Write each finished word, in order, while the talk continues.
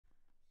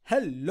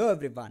Hello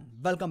everyone,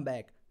 welcome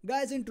back.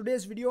 Guys, in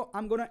today's video,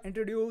 I'm gonna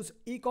introduce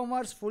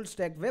e-commerce full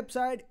stack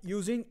website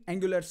using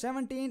Angular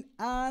 17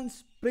 and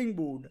Spring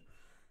Boot.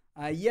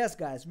 Yes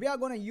guys, we are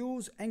gonna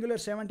use Angular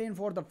 17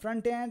 for the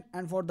front end,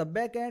 and for the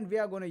back end, we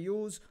are gonna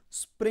use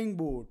Spring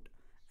Boot.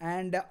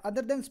 And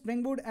other than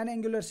Spring Boot and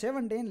Angular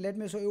 17, let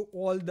me show you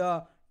all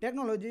the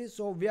technologies.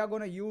 So we are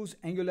gonna use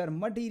Angular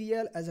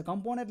Material as a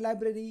component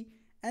library,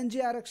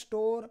 NgRx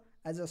Store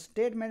as a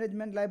state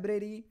management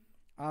library,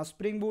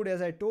 Spring Boot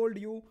as I told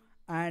you,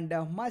 and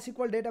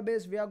MySql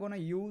database we are going to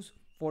use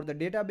for the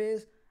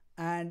database,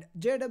 and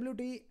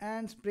JWT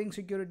and Spring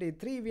Security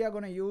 3 we are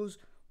going to use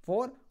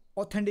for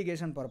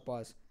authentication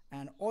purpose,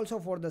 and also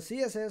for the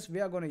CSS we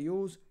are going to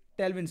use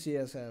Tailwind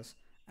CSS.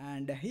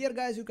 And here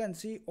guys, you can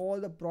see all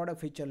the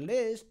product feature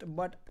list,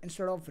 but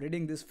instead of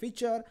reading this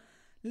feature,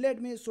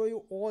 let me show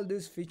you all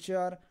this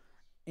feature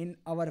in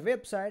our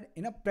website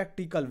in a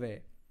practical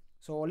way.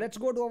 So let's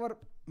go to our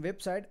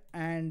website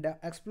and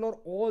explore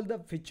all the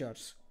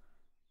features.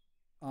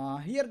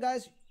 Here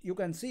guys, you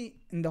can see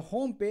in the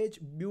home page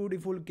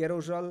beautiful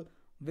carousel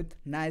with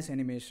nice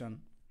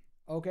animation.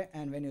 Okay,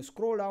 and when you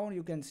scroll down,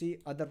 you can see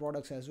other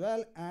products as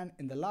well, and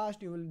in the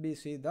last you will be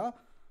see the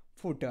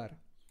footer.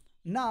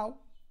 Now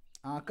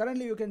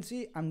currently you can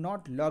see I'm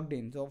not logged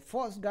in. So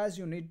first guys,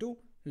 you need to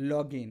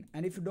log in,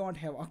 and if you don't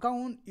have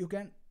account, you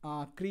can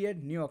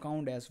create new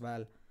account as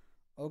well.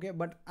 Okay,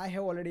 but I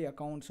have already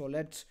account, so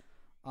let's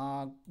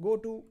go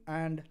to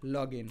and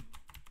log in.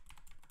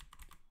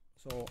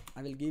 So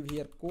I will give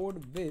here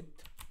code with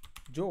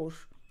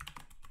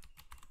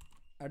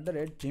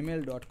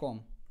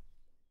josh@gmail.com,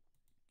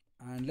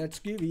 and let's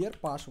give here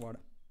password.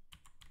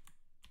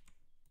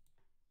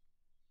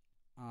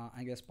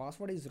 I guess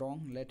password is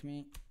wrong. Let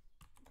me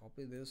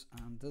copy this,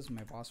 and this is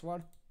my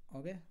password.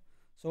 Okay,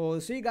 so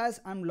see guys,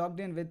 I'm logged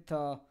in with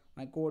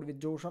my code with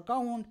Josh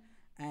account,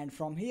 and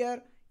from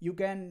here you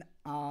can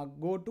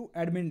go to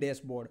admin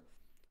dashboard.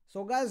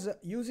 So guys,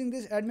 using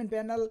this admin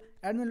panel,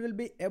 admin will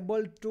be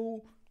able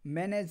to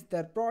manage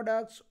their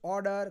products,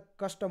 order,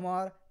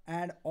 customer,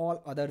 and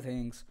all other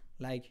things.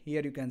 Like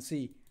here you can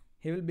see,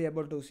 he will be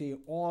able to see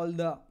all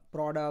the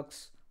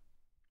products.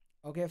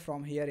 Okay,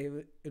 from here he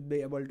will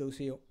be able to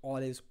see all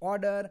his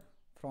order.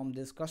 From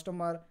this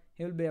customer,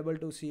 he will be able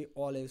to see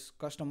all his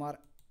customer,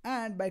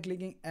 and by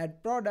clicking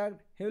add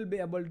product, he will be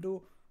able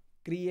to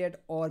create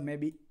or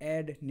maybe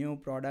add new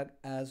product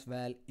as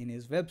well in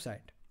his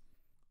website.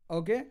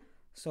 Okay,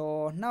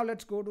 so now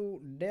let's go to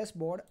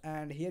dashboard,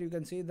 and here you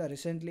can see the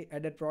recently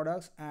added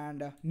products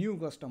and new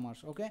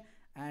customers. Okay,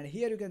 and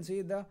here you can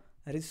see the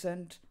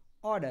recent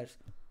orders.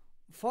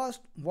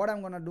 First, what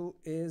I'm gonna do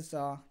is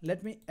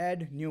let me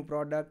add new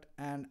product,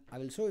 and I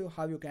will show you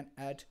how you can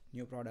add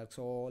new product.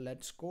 So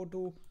let's go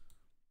to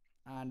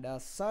and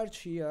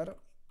search here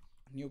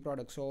new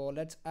product. So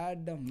let's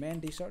add the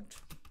main t-shirt,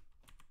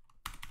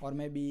 or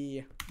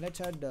maybe let's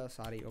add the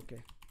sari.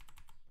 Okay,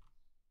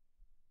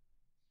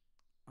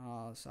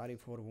 sorry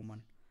for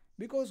woman,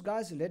 because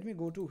guys, let me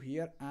go to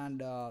here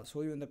and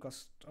show you in the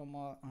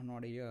customer,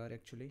 not here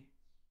actually.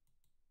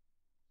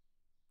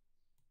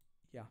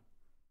 Yeah,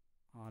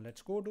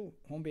 let's go to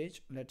home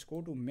page, let's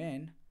go to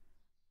main,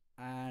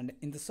 and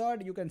in the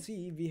shirt you can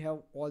see we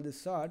have all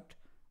this shirt,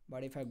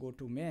 but if I go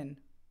to main,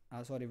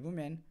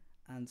 women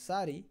and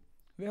sari,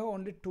 we have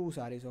only two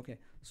saris. Okay,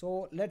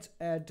 so let's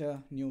add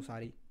new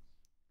sari.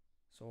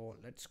 So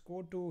let's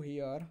go to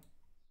here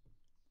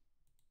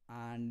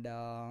and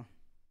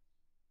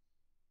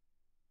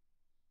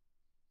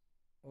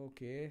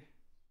okay,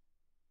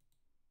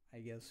 I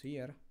guess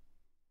here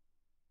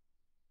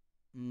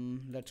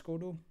let's go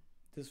to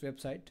this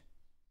website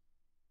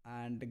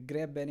and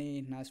grab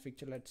any nice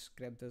picture. Let's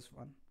grab this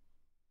one,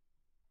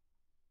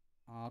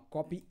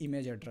 copy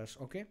image address.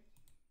 Okay,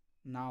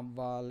 now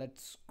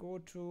let's go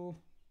to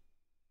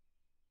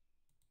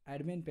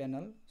admin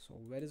panel. So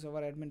where is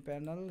our admin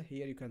panel?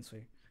 Here you can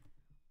see.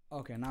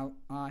 Okay, now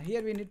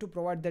here we need to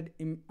provide that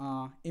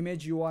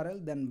image URL,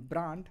 then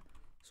brand.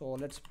 So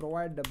let's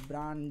provide the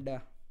brand.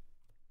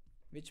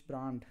 Which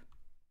brand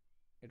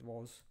it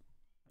was?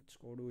 Let's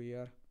go to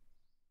here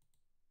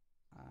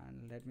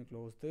and let me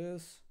close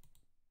this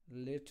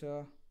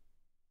later,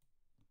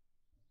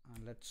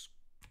 and let's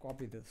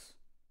copy this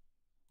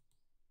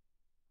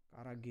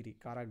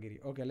Karagiri.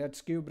 Okay,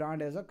 let's give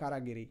brand as a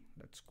Karagiri.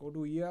 Let's go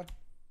to here,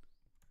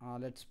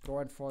 let's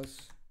provide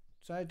first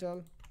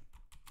title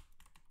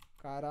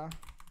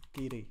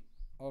Karagiri.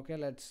 Okay,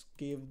 let's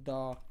give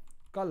the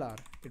color,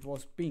 it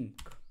was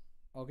pink.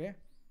 Okay,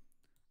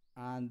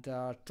 and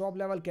top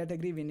level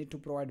category we need to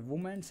provide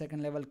women,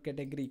 second level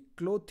category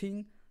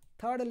clothing,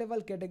 third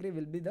level category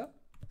will be the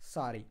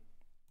sari.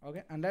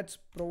 Okay, and let's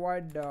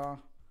provide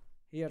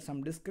here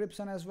some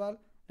description as well.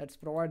 Let's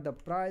provide the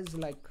price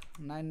like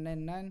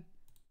 999.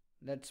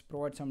 Let's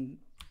provide some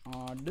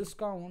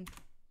discount,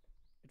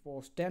 it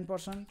was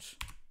 10%.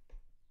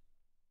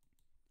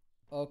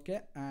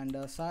 Okay,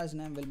 and size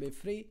name will be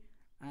free,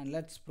 and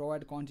let's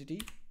provide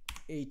quantity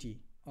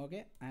 80.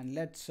 Okay, and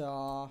let's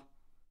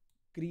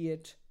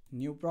create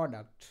new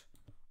product.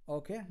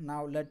 Okay,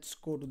 now let's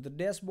go to the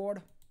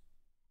dashboard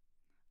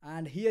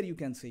And here you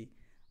can see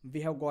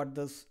we have got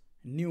this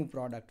new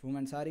product,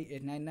 women sari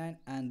 899,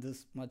 and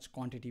this much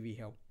quantity we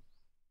have.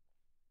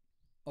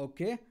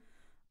 Okay,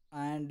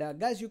 and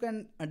guys, you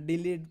can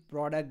delete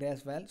product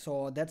as well.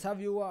 So that's how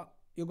you're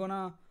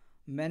gonna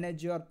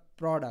manage your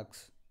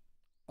products.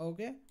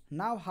 Okay,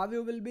 now how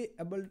you will be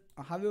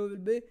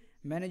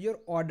manage your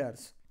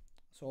orders.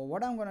 So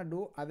what I'm gonna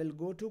do, I will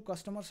go to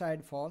customer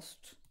side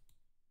first,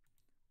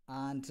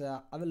 and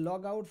I will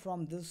log out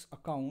from this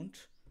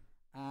account,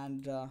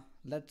 and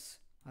let's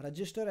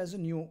register as a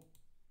new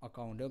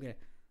account. Okay,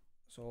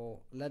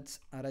 so let's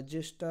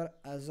register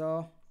as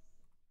a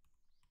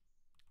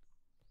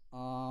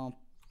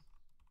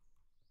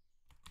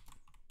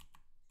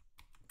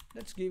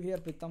let's give here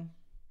Pritam.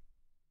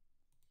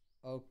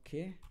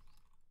 Okay,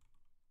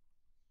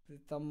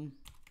 Pritam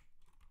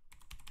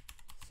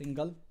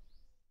single,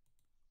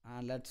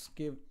 and let's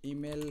give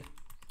email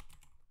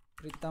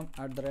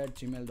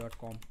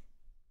pritam@gmail.com.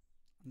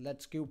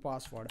 let's give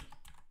password.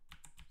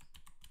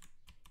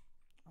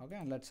 Okay,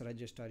 and let's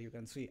register. You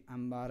can see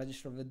I'm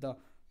registered with the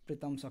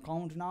Pritam's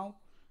account now.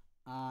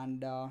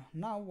 And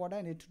now what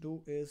I need to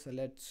do is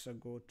let's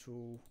go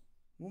to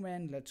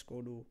women, let's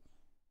go to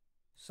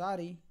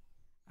sari,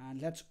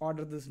 and let's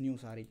order this new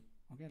sari.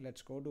 Okay,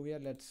 let's go to here,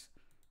 let's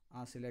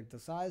select the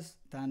size.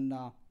 Then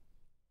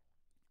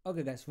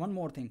okay guys, one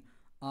more thing,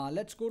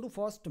 let's go to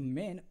first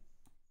main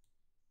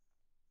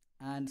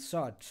and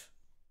search.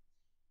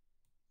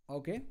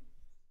 Okay,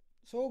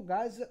 so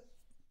guys,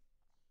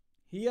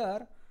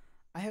 here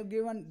I have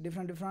given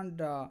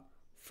different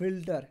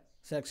filter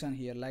section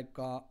here, like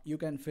you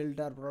can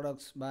filter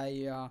products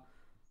by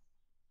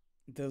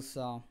this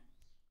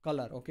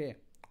color. Okay,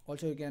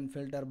 also you can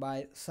filter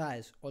by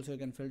size, also you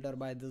can filter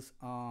by this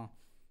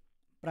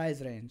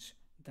price range,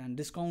 then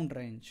discount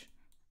range.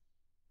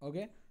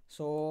 Okay,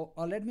 so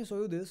let me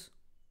show you this.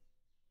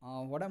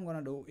 What I'm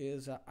gonna do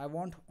is I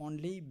want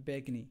only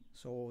begni,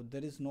 so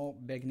there is no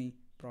begni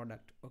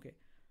product. Okay,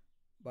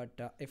 but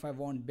if I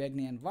want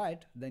begni and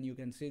white, then you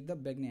can see the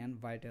begni and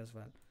white as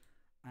well.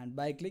 And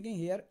by clicking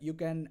here you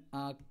can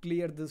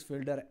clear this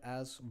filter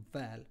as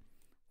well.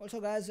 Also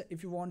guys,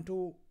 if you want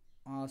to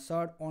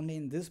search only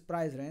in this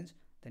price range,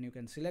 then you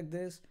can select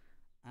this,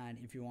 and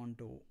if you want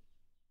to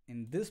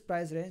in this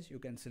price range, you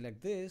can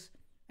select this,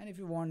 and if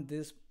you want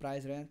this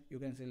price range, you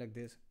can select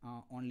this.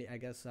 Only I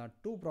guess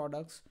 2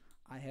 products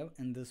I have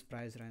in this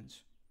price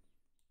range.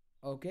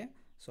 Okay,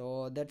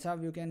 so that's how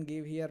you can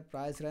give here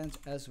price range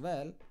as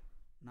well.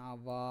 Now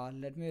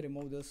let me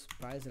remove this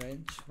price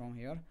range from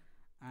here,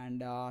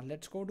 and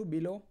let's go to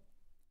below.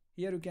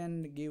 Here you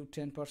can give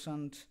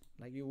 10%,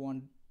 like you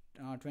want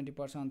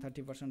 20%,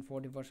 30%,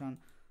 40%,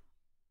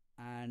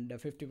 and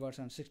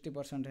 50%,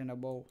 60% and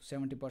above,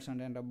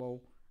 70% and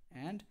above,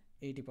 and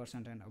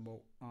 80% and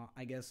above.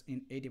 I guess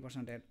in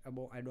 80% and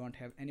above I don't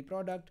have any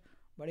product,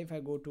 but if I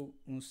go to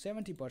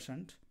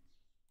 70%,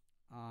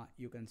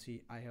 you can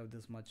see I have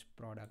this much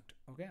product.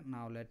 Okay,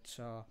 now let's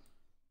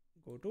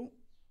go to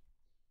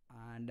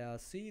and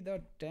see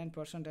the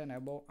 10% and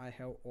above, I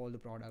have all the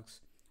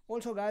products.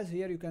 Also guys,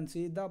 here you can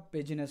see the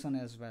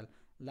pagination as well,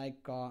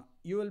 like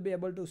you will be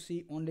able to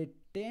see only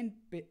 10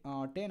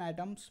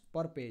 items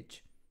per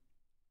page.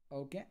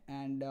 Okay,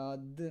 and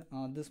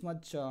this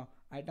much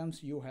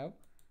items you have.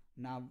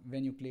 Now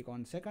when you click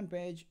on second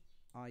page,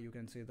 you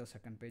can see the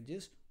second page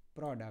is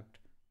product.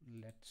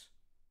 Let's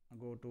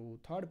go to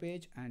third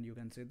page, and you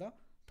can see the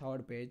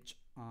third page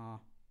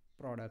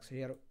products.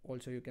 Here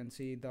also you can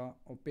see the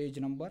page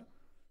number.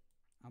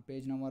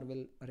 Page number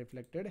will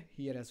reflected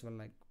here as well,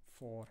 like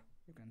 4,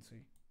 you can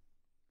see.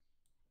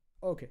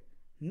 Okay,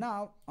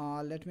 now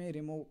let me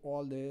remove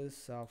all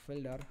this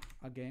filter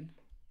again.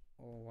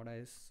 Oh, what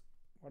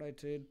I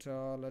did,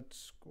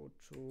 let's go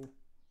to,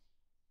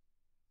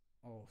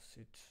 oh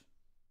shit.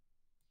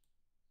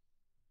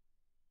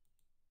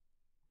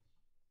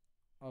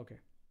 Okay,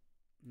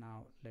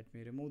 now let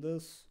me remove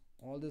this,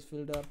 all this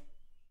filter.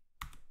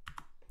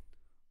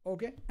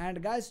 Okay,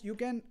 and guys, you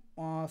can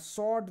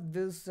sort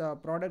this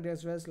product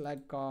as well,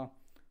 like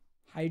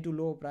high to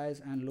low price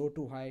and low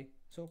to high.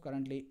 So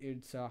currently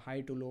it's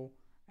high to low,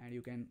 and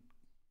you can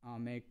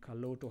make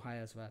low to high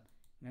as well.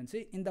 You can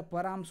see in the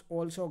params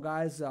also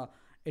guys,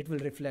 it will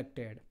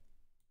reflected.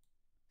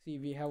 See,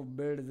 we have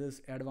built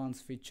this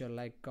advanced feature,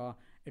 like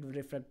it will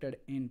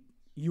reflected in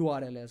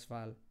URL as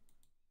well,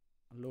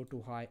 low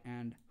to high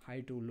and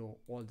high to low,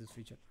 all this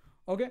feature.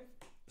 Okay,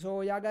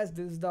 so yeah guys,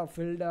 this is the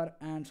filter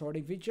and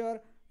sorting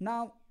feature.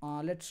 Now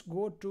let's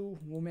go to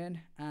women,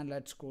 and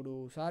let's go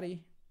to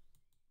sari.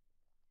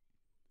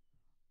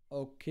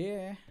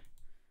 Okay,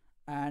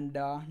 and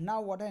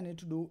now what I need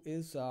to do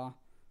is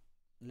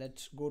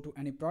let's go to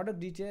any product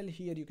detail.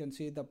 Here you can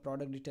see the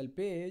product detail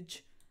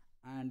page,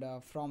 and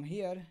from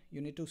here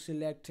you need to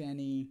select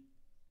any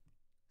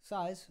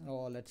size.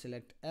 Let's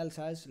select L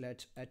size.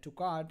 Let's add to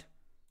cart.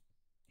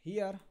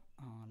 Here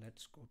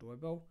let's go to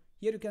above.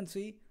 Here you can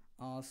see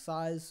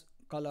size,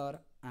 color,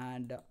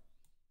 and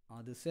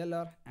the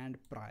seller and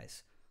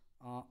price.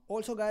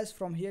 Also guys,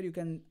 from here you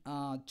can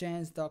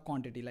change the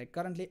quantity. Like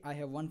currently I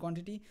have one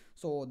quantity,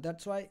 so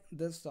that's why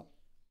this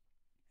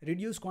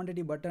reduce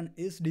quantity button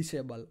is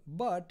disabled.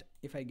 But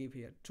if I give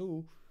here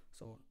 2,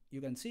 so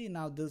you can see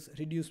now this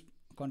reduce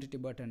quantity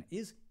button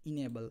is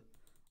enabled.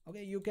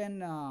 Okay, you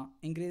can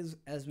increase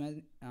as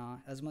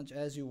much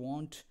as you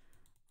want,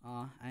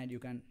 and you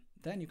can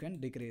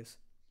decrease.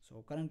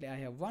 So currently I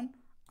have 1.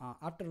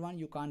 After 1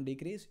 you can't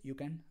decrease, you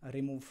can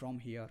remove from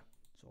here.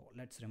 So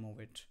let's remove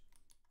it.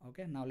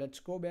 Okay, now let's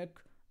go back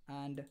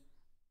and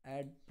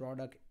add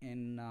product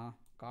in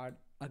cart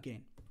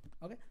again.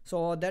 Okay,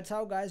 so that's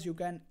how guys you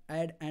can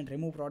add and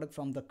remove product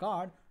from the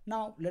cart.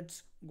 Now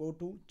let's go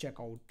to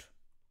checkout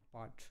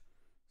part.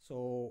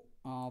 So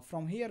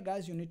from here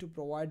guys, you need to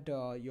provide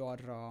your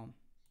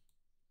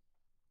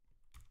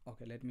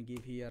okay, let me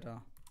give here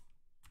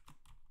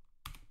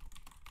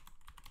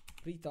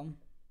Pritham,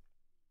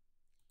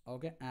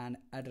 okay, and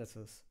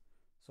addresses.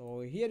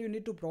 So here you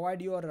need to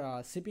provide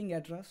your shipping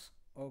address.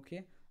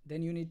 Okay,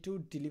 then you need to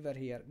deliver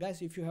here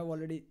guys. If you have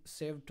already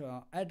saved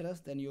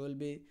address, then you will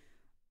be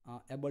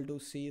able to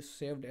see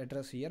saved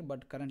address here,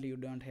 but currently you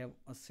don't have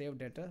a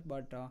saved address.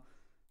 But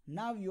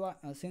now you are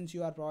since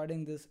you are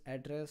providing this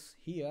address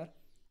here,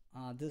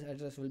 this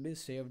address will be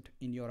saved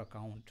in your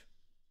account.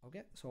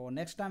 Okay, so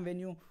next time when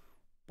you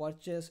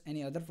purchase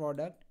any other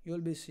product, you will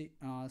be see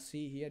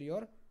here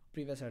your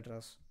previous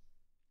address.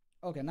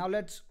 Okay, now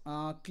let's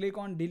click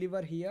on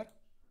deliver here,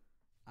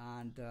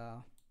 and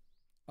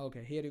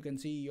okay, here you can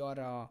see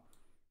your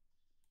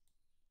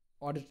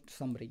audit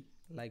summary.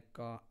 Like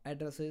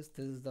addresses,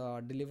 this is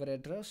the deliver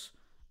address,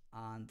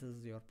 and this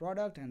is your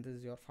product, and this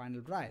is your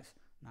final price.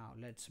 Now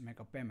let's make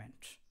a payment.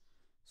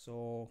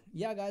 So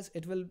yeah guys,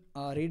 it will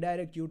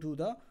redirect you to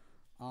the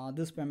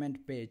this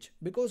payment page,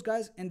 because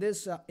guys in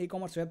this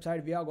e-commerce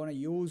website we are going to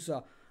use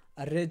a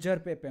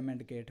Razorpay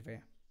payment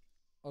gateway.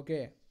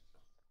 Okay,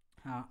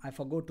 I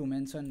forgot to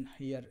mention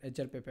here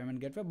Razorpay payment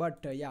gateway,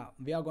 but yeah,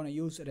 we are going to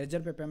use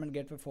Razorpay payment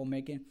gateway for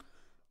making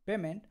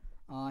payment.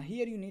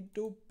 Here you need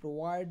to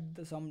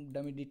provide some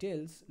dummy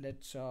details.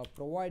 Let's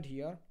provide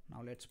here.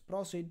 Now let's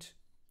proceed.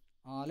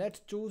 Let's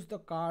choose the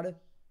card.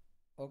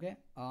 Okay,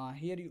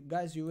 here you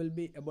guys, you will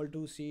be able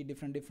to see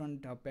different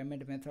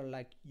payment method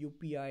like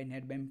UPI,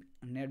 net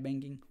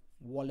banking,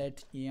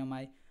 wallet,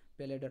 EMI,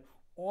 pay later.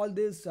 All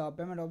these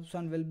payment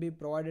option will be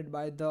provided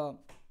by the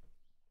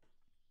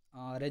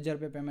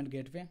Razorpay payment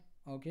gateway.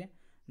 Okay,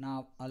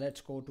 now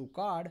let's go to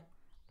card,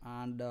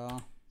 and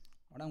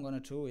what I'm gonna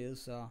do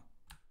is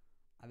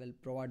I will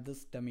provide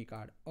this dummy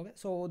card. Okay,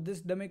 so this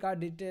dummy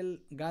card detail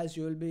guys,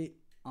 you will be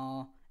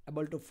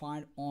able to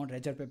find on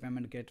Razorpay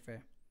payment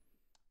gateway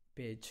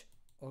page.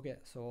 Okay,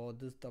 so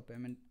this is the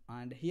payment,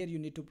 and here you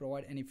need to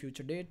provide any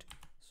future date.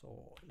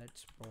 So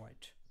let's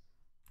provide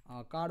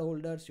card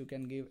holders. You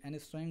can give any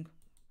string,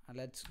 and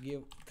let's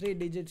give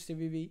 3-digit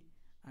CVV,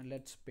 and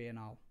let's pay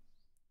now.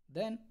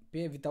 Then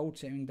pay without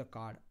saving the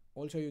card.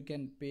 Also you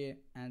can pay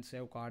and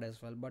save card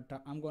as well, but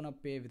I'm gonna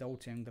pay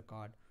without saving the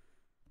card.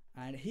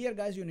 And here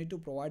guys, you need to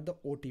provide the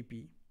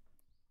OTP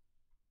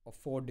of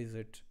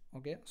 4-digit.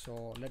 Okay,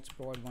 so let's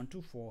provide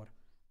 124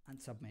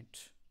 and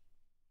submit.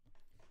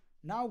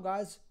 Now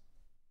guys,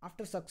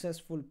 after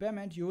successful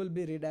payment, you will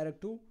be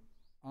redirected to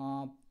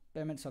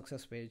payment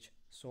success page.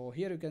 So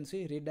here you can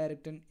see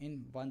redirecting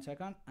in 1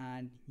 second,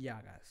 and yeah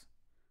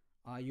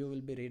guys, you will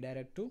be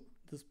redirected to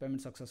this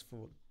payment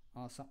successful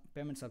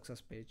payment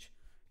success page.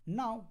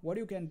 Now what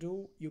you can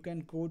do, you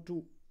can go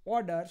to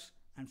orders,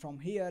 and from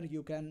here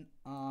you can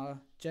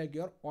check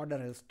your order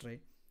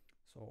history.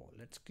 So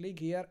let's click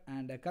here,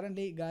 and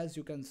currently guys,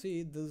 you can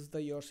see this is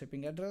the your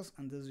shipping address,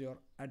 and this is your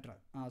address.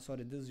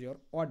 This is your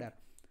order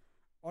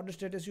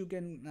status. You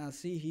can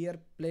see here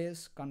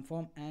place,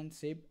 confirm, and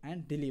ship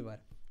and deliver.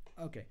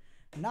 Okay,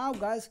 now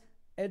guys,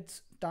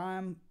 it's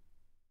time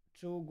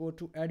to go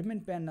to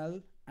admin panel,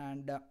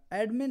 and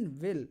admin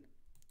will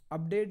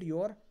update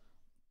your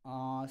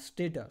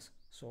status.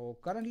 So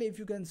currently if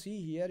you can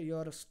see here,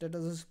 your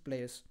status is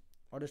place,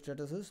 order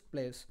status is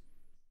place.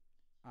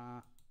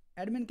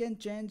 Admin can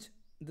change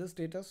the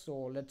status.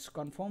 So let's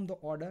confirm the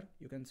order.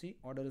 You can see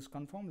order is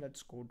confirmed.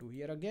 Let's go to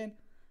here again.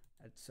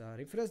 Let's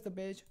refresh the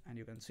page, and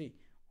you can see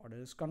order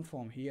is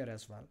confirmed here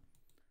as well.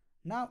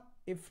 Now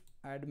if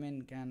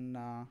admin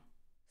can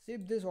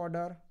ship this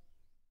order,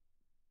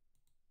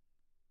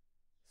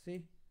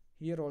 see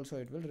here also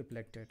it will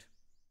reflect it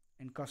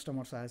in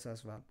customer size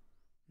as well.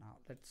 Now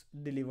let's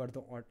deliver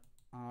the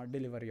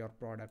deliver your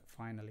product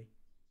finally.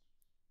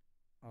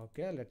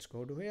 Okay, let's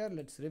go to here,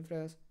 let's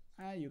refresh,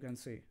 and you can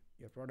see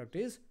your product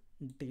is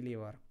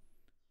delivered.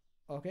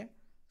 Okay,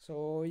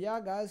 so yeah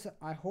guys,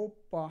 I hope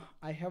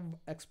I have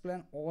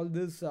explained all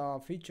these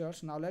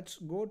features. Now let's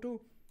go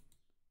to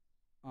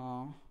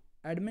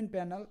admin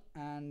panel,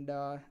 and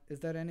is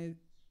there any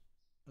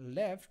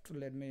left?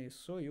 Let me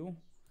show you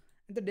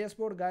in the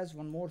dashboard guys.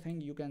 One more thing,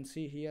 you can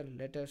see here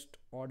latest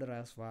order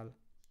as well.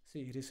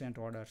 See recent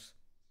orders.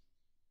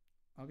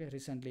 Okay,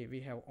 recently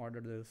we have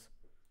ordered this.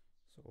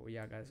 So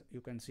yeah guys,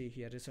 you can see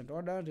here recent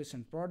order,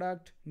 recent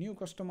product, new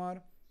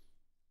customer,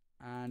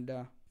 and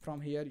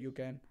from here you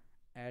can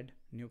add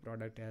new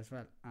product as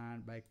well,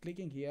 and by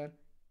clicking here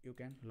you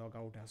can log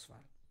out as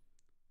well.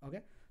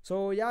 Okay,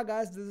 so yeah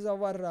guys, this is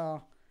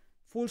our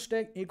full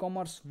stack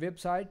e-commerce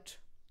website.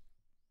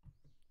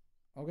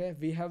 Okay,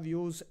 we have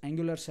used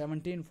Angular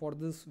 17 for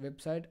this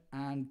website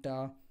and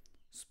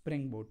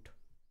Spring Boot.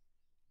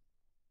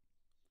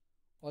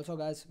 Also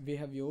guys, we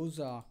have used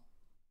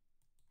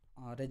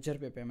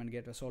RESTful payment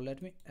gateway. So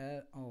let me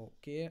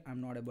okay, I'm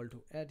not able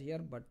to add here,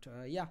 but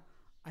yeah,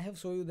 I have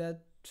shown you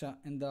that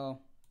in the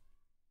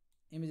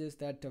images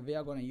that we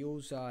are going to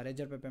use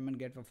RESTful payment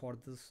gateway for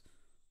this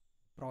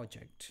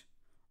project.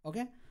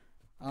 Okay,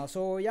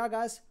 so yeah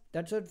guys,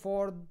 that's it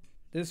for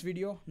this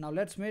video. Now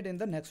let's meet in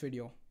the next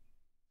video.